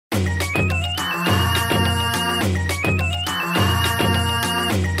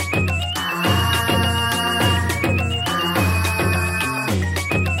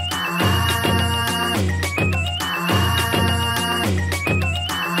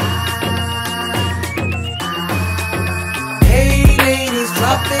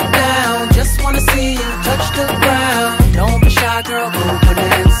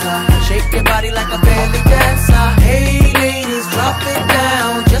body like a belly dancer. Hey ladies, drop it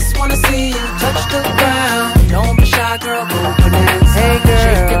down. Just wanna see you touch the ground. Don't be shy, girl, go bonanza. Hey girl,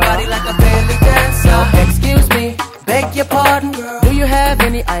 shake your body like a belly dancer. Excuse me, beg your pardon, girl. Do you have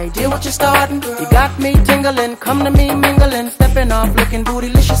any idea what you're starting? Girl, you got me tingling, come to me mingling, stepping off, looking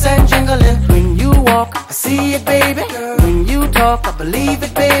bootylicious and jingling. When you walk, I see it, baby. Girl, when you talk, I believe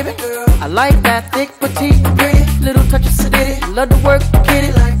it, baby. Girl, I like that thick, petite, pretty, little touch of sedity. Love to work,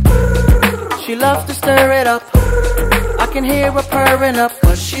 kitty like. She loves to stir it up. I can hear her purring up,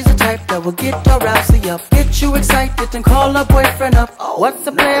 but she's the type that will get her rousey up, get you excited and call her boyfriend up. What's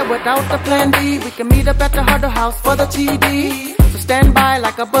a player without a plan B? We can meet up at the Huddle House for the TD. So stand by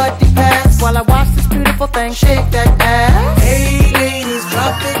like a buddy pass while I watch this beautiful thing shake that ass. Hey ladies,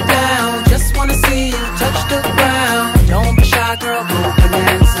 drop it down. Just wanna see you touch the ground. Don't be shy, girl, go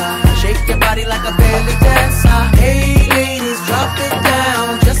bonanza. Shake your body like a belly dancer. Hey ladies, drop it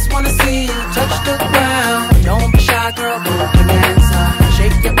down. Just wanna see you touch the ground. Don't be shy, girl, go bonanza.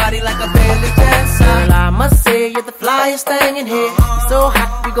 Shake your body like a belly dancer. Girl, I must say you're the flyest thing in here. You're so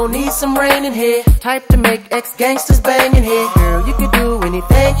hot, we gon' need some rain in here. Type to make ex-gangsters bang in here. Girl, you can do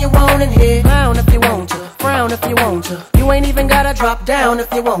anything you want in here. Frown if you want to, frown if you want to. You ain't even gotta drop down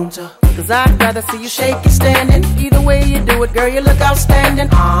if you want to, cause I'd rather see you shake it standing. Either way you do it, girl, you look outstanding.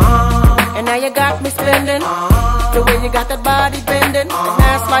 And now you got me spending. The way you got that body bending, and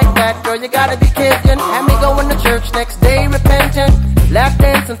ass like that, girl, you gotta be kidding. Had me going to church next day repentant, lap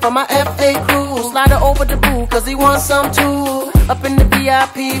dancing for my FA crew. Slide her over the boo, cause he wants some too. Up in the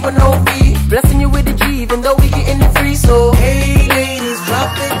VIP with no fee, blessing you with a G, even though we getting it free. So hey ladies,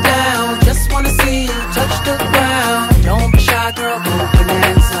 drop it down. Just wanna see you touch the ground. Don't be shy, girl, go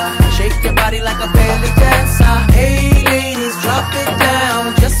bonanza. Shake your body like a belly dancer. Hey ladies, drop it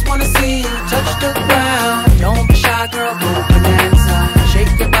down. Just wanna see you touch the ground. Don't be shy, girl, go bonanza.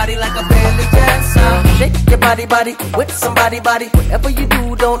 Shake your body like a belly dancer. Shake your body, body, with somebody, body. Whatever you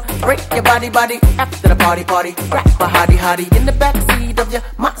do, don't break your body, body. After the party, party, grab a hottie, hottie. In the backseat of your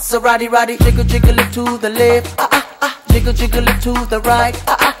Maserati, roddy. Jiggle, jiggle it to the left, jiggle, jiggle it to the right,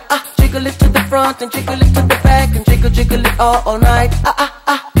 jiggle it to the front and jiggle it to the back and jiggle, jiggle it all night,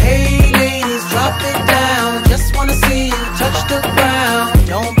 Hey ladies, drop it down. Just wanna see you touch the ground.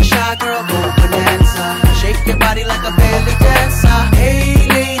 Don't be shy, girl, go bonanza. Shake your body like a belly dancer. Hey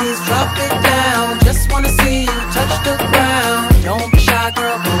ladies, drop it down. Just wanna see you touch the ground. Don't be shy,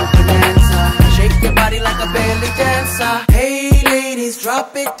 girl, go bonanza. Shake your body like a belly dancer. Hey ladies,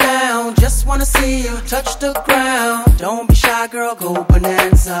 drop it down. Just wanna see you touch the ground. Don't be shy, girl, go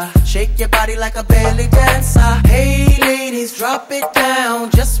bonanza. Shake your body like a belly dancer. Hey ladies, drop it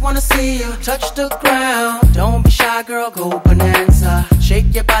down. Just wanna see you touch the ground. Don't be shy, girl, go bonanza.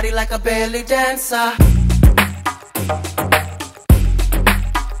 Shake your body like a belly dancer.